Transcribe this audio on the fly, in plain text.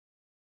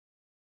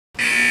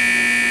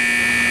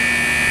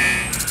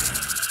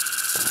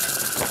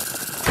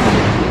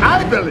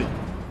Billy.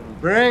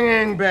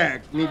 Bringing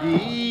back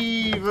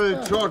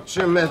medieval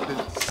torture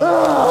methods.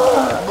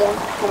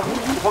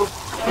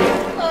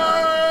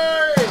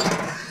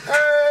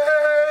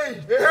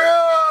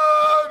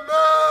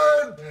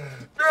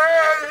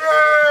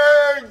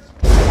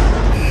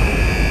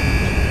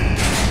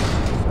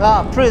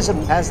 Our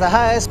prison has the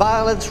highest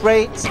violence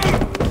rates,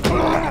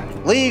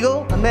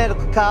 legal and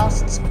medical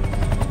costs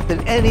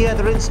than any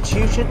other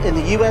institution in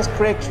the U.S.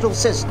 correctional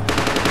system.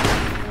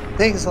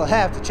 Things will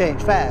have to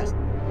change fast.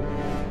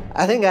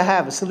 I think I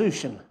have a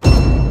solution.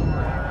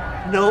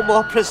 No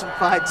more prison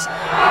fights.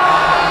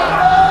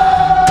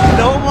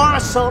 No more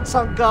assaults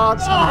on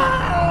guards.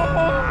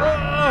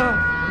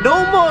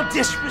 No more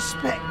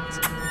disrespect.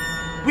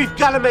 We've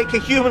got to make a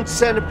human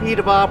centipede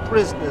of our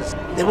prisoners.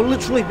 They will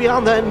literally be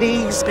on their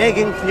knees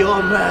begging for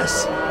your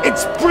mercy.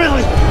 It's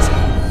brilliant.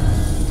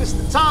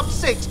 Mr. Tom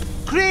Six,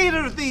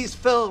 creator of these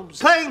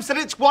films, claims that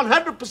it's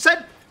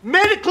 100%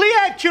 medically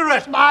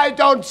accurate. I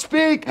don't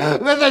speak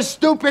with a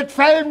stupid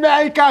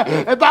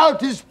filmmaker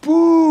about his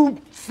poop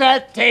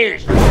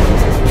fetish.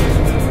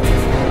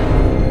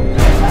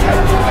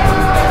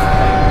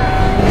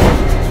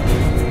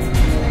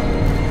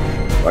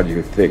 What do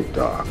you think,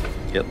 Doc?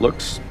 It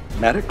looks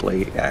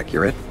medically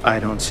accurate. I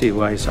don't see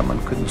why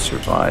someone couldn't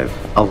survive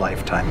a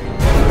lifetime.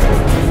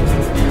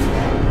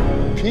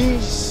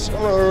 Peace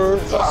on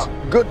earth,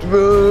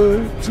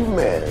 goodwill to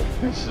men.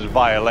 This is a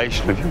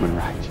violation of human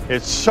rights.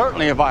 It's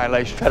certainly a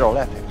violation of federal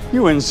ethics.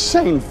 You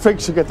insane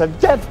freaks will get the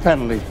death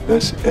penalty.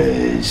 This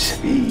is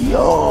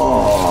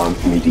beyond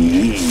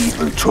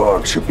medieval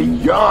torture,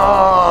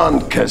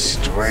 beyond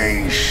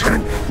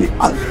castration, the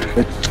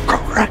ultimate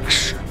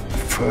correction.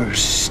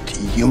 First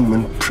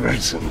human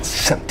prison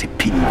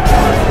centipede.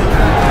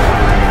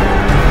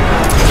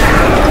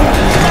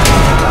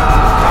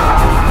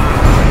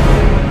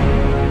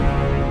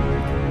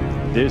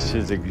 This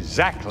is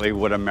exactly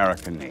what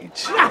America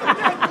needs.